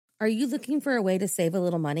Are you looking for a way to save a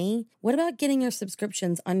little money? What about getting your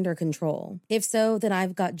subscriptions under control? If so, then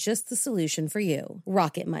I've got just the solution for you,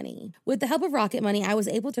 Rocket Money. With the help of Rocket Money, I was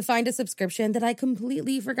able to find a subscription that I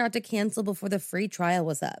completely forgot to cancel before the free trial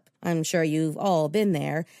was up. I'm sure you've all been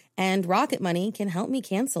there, and Rocket Money can help me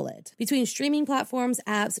cancel it. Between streaming platforms,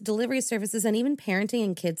 apps, delivery services, and even parenting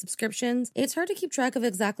and kid subscriptions, it's hard to keep track of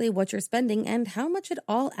exactly what you're spending and how much it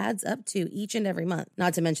all adds up to each and every month.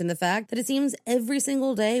 Not to mention the fact that it seems every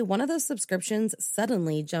single day one of those subscriptions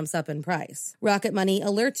suddenly jumps up in price. Rocket Money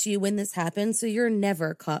alerts you when this happens so you're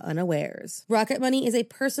never caught unawares. Rocket Money is a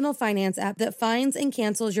personal finance app that finds and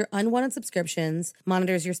cancels your unwanted subscriptions,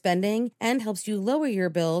 monitors your spending, and helps you lower your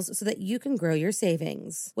bills so that you can grow your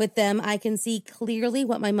savings. With them, I can see clearly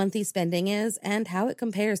what my monthly spending is and how it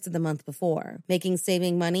compares to the month before, making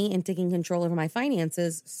saving money and taking control over my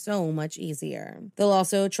finances so much easier. They'll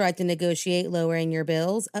also try to negotiate lowering your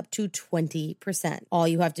bills up to 20%. All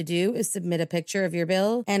you have to do is submit a picture of your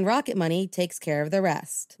bill, and Rocket Money takes care of the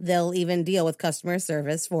rest. They'll even deal with customer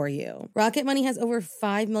service for you. Rocket Money has over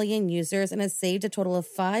 5 million users and has saved a total of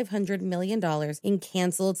 $500 million in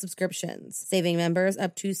canceled subscriptions, saving members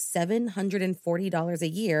up to $740 a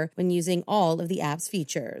year when using all of the app's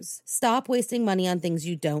features. Stop wasting money on things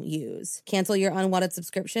you don't use. Cancel your unwanted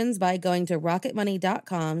subscriptions by going to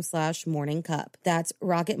rocketmoney.com/morningcup. That's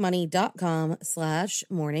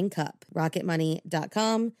rocketmoney.com/morningcup.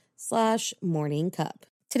 rocketmoney.com/morningcup.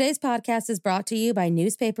 Today's podcast is brought to you by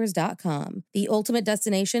newspapers.com, the ultimate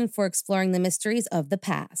destination for exploring the mysteries of the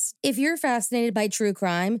past. If you're fascinated by true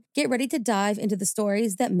crime, get ready to dive into the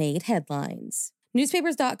stories that made headlines.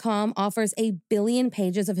 Newspapers.com offers 1 billion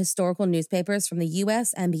pages of historical newspapers from the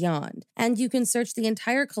U.S. and beyond, and you can search the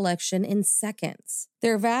entire collection in seconds.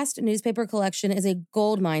 Their vast newspaper collection is a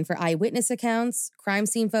goldmine for eyewitness accounts, crime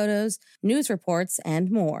scene photos, news reports, and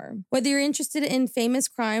more. Whether you're interested in famous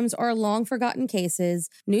crimes or long-forgotten cases,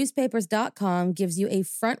 Newspapers.com gives you a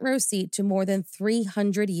front row seat to more than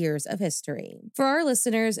 300 years of history. For our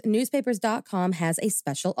listeners, Newspapers.com has a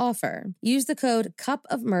special offer. Use the code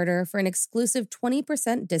CUPOFMURDER for an exclusive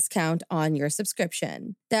 20% discount on your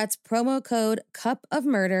subscription. That's promo code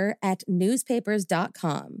CUPOFMURDER at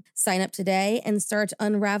Newspapers.com. Sign up today and start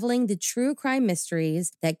unraveling the true crime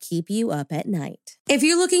mysteries that keep you up at night. If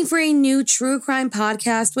you're looking for a new true crime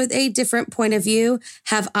podcast with a different point of view,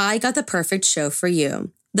 have I got the perfect show for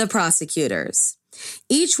you. The Prosecutors.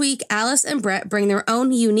 Each week, Alice and Brett bring their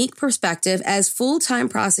own unique perspective as full-time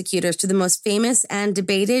prosecutors to the most famous and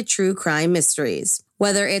debated true crime mysteries.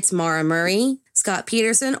 Whether it's Maura Murray, Scott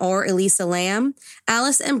Peterson, or Elisa Lam,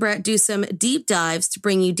 Alice and Brett do some deep dives to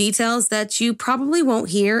bring you details that you probably won't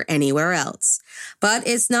hear anywhere else. But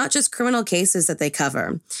it's not just criminal cases that they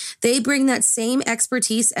cover. They bring that same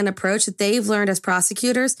expertise and approach that they've learned as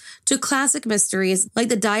prosecutors to classic mysteries like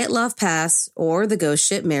the Dyatlov Pass or the ghost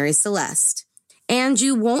ship Mary Celeste. And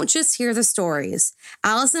you won't just hear the stories.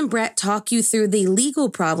 Alice and Brett talk you through the legal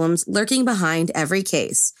problems lurking behind every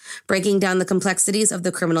case, breaking down the complexities of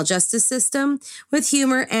the criminal justice system with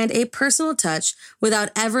humor and a personal touch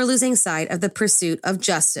without ever losing sight of the pursuit of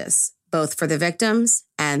justice, both for the victims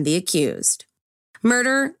and the accused.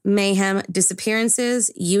 Murder, mayhem,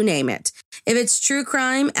 disappearances, you name it. If it's true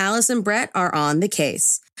crime, Alice and Brett are on the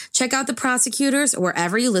case. Check out The Prosecutors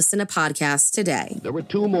wherever you listen to podcasts today. There were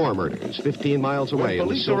 2 more murders 15 miles away. When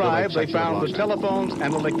police arrived, they found the telephones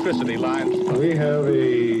and electricity lines. We have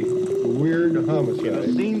a weird homicide.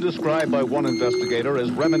 A scene described by one investigator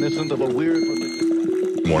as reminiscent of a weird...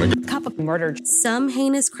 Cup of murder. Some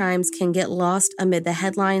heinous crimes can get lost amid the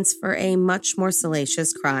headlines for a much more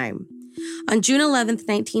salacious crime. On June 11,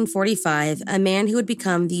 1945, a man who would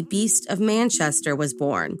become the Beast of Manchester was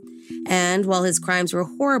born. And while his crimes were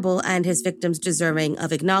horrible and his victims deserving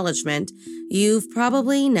of acknowledgement, you've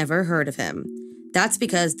probably never heard of him. That's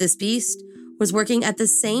because this beast was working at the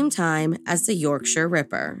same time as the Yorkshire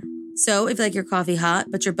Ripper. So if you like your coffee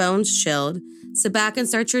hot but your bones chilled, sit back and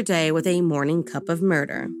start your day with a morning cup of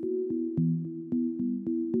murder.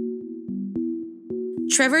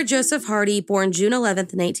 Trevor Joseph Hardy, born June 11,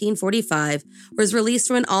 1945, was released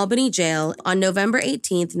from an Albany jail on November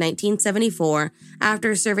 18, 1974,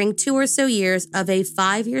 after serving 2 or so years of a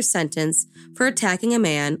 5-year sentence for attacking a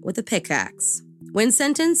man with a pickaxe. When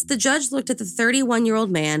sentenced, the judge looked at the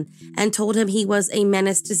 31-year-old man and told him he was a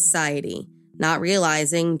menace to society, not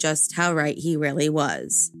realizing just how right he really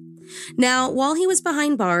was. Now, while he was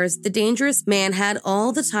behind bars, the dangerous man had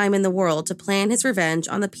all the time in the world to plan his revenge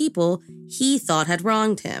on the people he thought had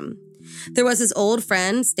wronged him. There was his old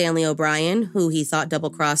friend, Stanley O'Brien, who he thought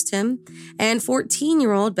double-crossed him, and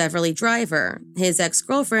 14-year-old Beverly Driver, his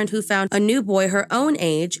ex-girlfriend who found a new boy her own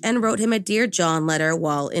age and wrote him a Dear John letter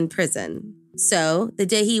while in prison. So, the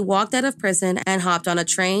day he walked out of prison and hopped on a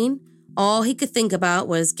train, all he could think about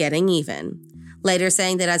was getting even. Later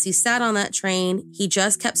saying that as he sat on that train, he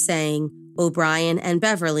just kept saying O'Brien and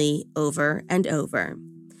Beverly over and over.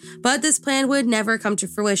 But this plan would never come to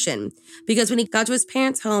fruition, because when he got to his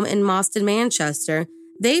parents' home in Moston, Manchester,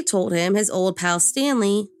 they told him his old pal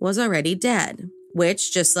Stanley was already dead,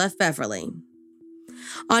 which just left Beverly.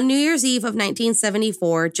 On New Year's Eve of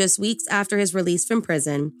 1974, just weeks after his release from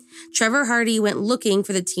prison, Trevor Hardy went looking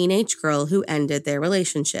for the teenage girl who ended their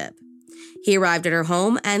relationship. He arrived at her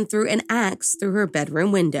home and threw an axe through her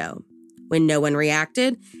bedroom window. When no one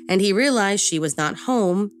reacted and he realized she was not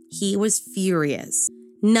home, he was furious.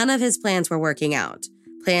 None of his plans were working out,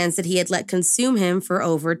 plans that he had let consume him for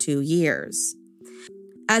over 2 years.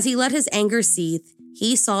 As he let his anger seethe,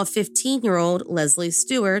 he saw 15-year-old Leslie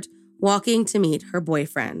Stewart walking to meet her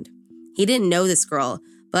boyfriend. He didn't know this girl,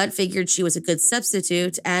 but figured she was a good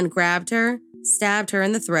substitute and grabbed her, stabbed her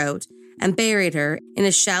in the throat, and buried her in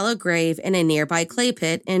a shallow grave in a nearby clay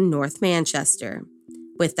pit in North Manchester.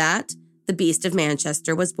 With that, the Beast of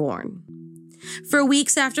Manchester was born. For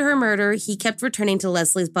weeks after her murder, he kept returning to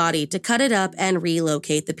Leslie's body to cut it up and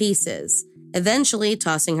relocate the pieces, eventually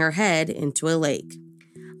tossing her head into a lake.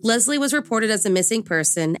 Leslie was reported as a missing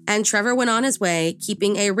person, and Trevor went on his way,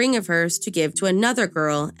 keeping a ring of hers to give to another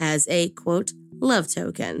girl as a, quote, love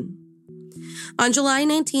token. On July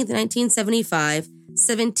 19, 1975,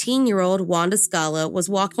 17-year-old Wanda Scala was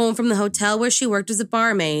walking home from the hotel where she worked as a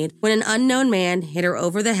barmaid when an unknown man hit her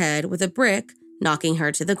over the head with a brick, knocking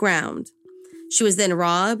her to the ground. She was then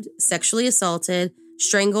robbed, sexually assaulted,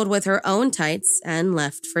 strangled with her own tights, and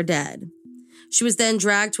left for dead. She was then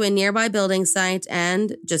dragged to a nearby building site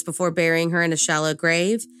and, just before burying her in a shallow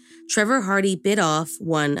grave, Trevor Hardy bit off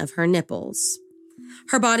one of her nipples.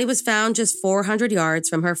 Her body was found just 400 yards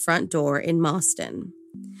from her front door in Moston.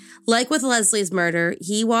 Like with Leslie's murder,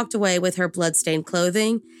 he walked away with her bloodstained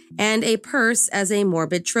clothing and a purse as a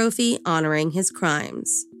morbid trophy honoring his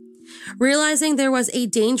crimes. Realizing there was a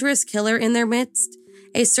dangerous killer in their midst,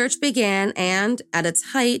 a search began and, at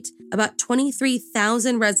its height, about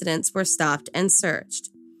 23,000 residents were stopped and searched.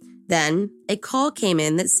 Then, a call came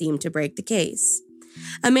in that seemed to break the case.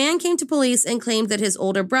 A man came to police and claimed that his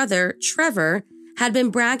older brother, Trevor, had been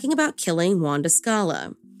bragging about killing Wanda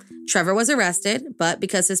Scala. Trevor was arrested, but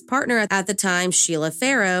because his partner at the time, Sheila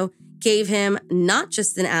Farrow, gave him not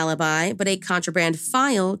just an alibi, but a contraband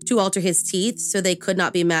file to alter his teeth so they could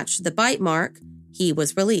not be matched to the bite mark, he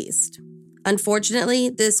was released. Unfortunately,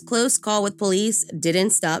 this close call with police didn't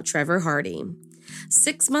stop Trevor Hardy.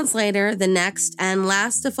 6 months later, the next and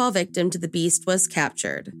last to fall victim to the beast was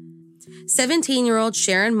captured. 17-year-old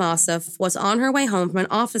Sharon Mossoff was on her way home from an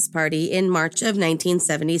office party in March of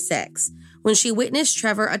 1976 when she witnessed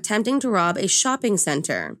Trevor attempting to rob a shopping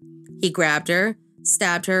center. He grabbed her,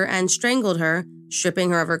 stabbed her, and strangled her, stripping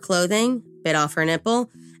her of her clothing, bit off her nipple,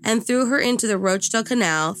 and threw her into the Rochdale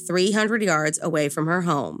Canal 300 yards away from her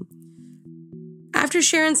home. After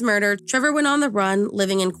Sharon's murder, Trevor went on the run,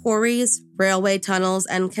 living in quarries, railway tunnels,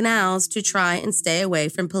 and canals to try and stay away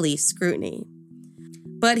from police scrutiny.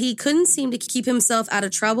 But he couldn't seem to keep himself out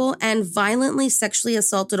of trouble and violently sexually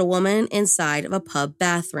assaulted a woman inside of a pub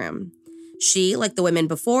bathroom. She, like the women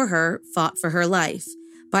before her, fought for her life,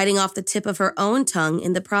 biting off the tip of her own tongue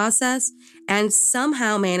in the process, and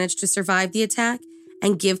somehow managed to survive the attack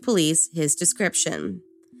and give police his description.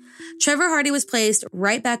 Trevor Hardy was placed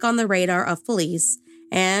right back on the radar of police,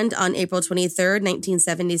 and on April 23,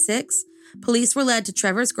 1976, police were led to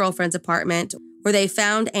Trevor's girlfriend's apartment, where they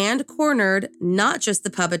found and cornered not just the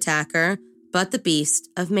pub attacker, but the Beast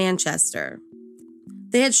of Manchester.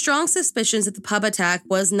 They had strong suspicions that the pub attack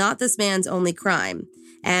was not this man's only crime,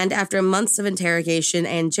 and after months of interrogation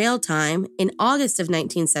and jail time, in August of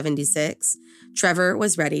 1976, Trevor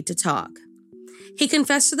was ready to talk. He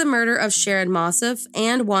confessed to the murder of Sharon Mossoff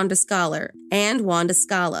and Wanda Scala,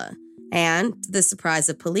 and, to the surprise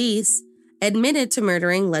of police, admitted to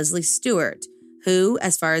murdering Leslie Stewart, who,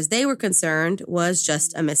 as far as they were concerned, was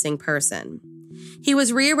just a missing person. He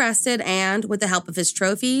was rearrested and, with the help of his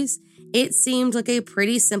trophies, it seemed like a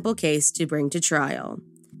pretty simple case to bring to trial.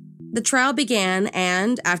 The trial began,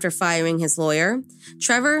 and after firing his lawyer,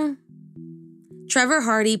 Trevor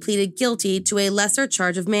Hardy pleaded guilty to a lesser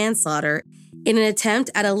charge of manslaughter in an attempt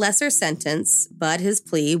at a lesser sentence, but his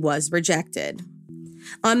plea was rejected.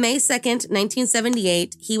 On May 2nd,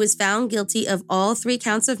 1978, he was found guilty of all 3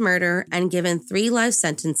 counts of murder and given 3 life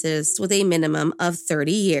sentences with a minimum of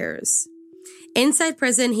 30 years. Inside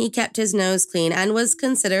prison, he kept his nose clean and was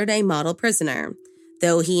considered a model prisoner,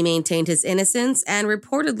 though he maintained his innocence and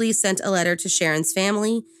reportedly sent a letter to Sharon's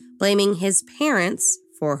family, blaming his parents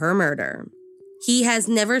for her murder. He has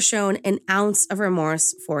never shown an ounce of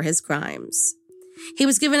remorse for his crimes. He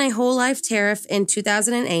was given a whole life tariff in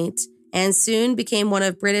 2008 and soon became one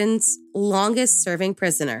of Britain's longest-serving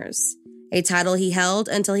prisoners, a title he held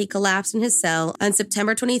until he collapsed in his cell on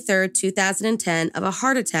September 23, 2010 of a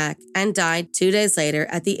heart attack and died 2 days later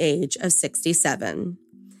at the age of 67.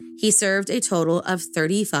 He served a total of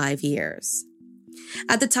 35 years.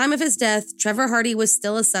 At the time of his death, Trevor Hardy was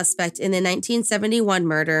still a suspect in the 1971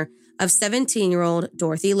 murder of 17-year-old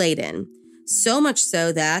Dorothy Layden, so much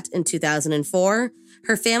so that, in 2004,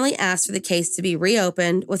 her family asked for the case to be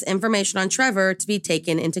reopened with information on Trevor to be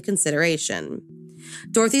taken into consideration.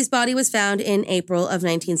 Dorothy's body was found in April of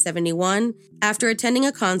 1971 after attending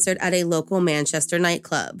a concert at a local Manchester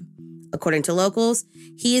nightclub. According to locals,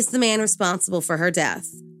 he is the man responsible for her death,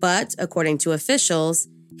 but according to officials,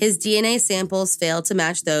 his DNA samples failed to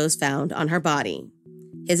match those found on her body.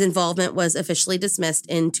 His involvement was officially dismissed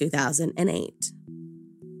in 2008.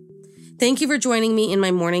 Thank you for joining me in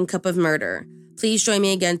my morning cup of murder. Please join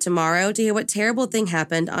me again tomorrow to hear what terrible thing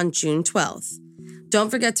happened on June 12th. Don't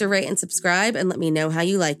forget to rate and subscribe and let me know how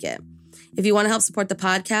you like it. If you want to help support the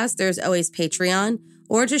podcast, there's always Patreon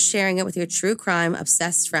or just sharing it with your true crime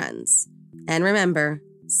obsessed friends. And remember,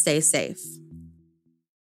 stay safe.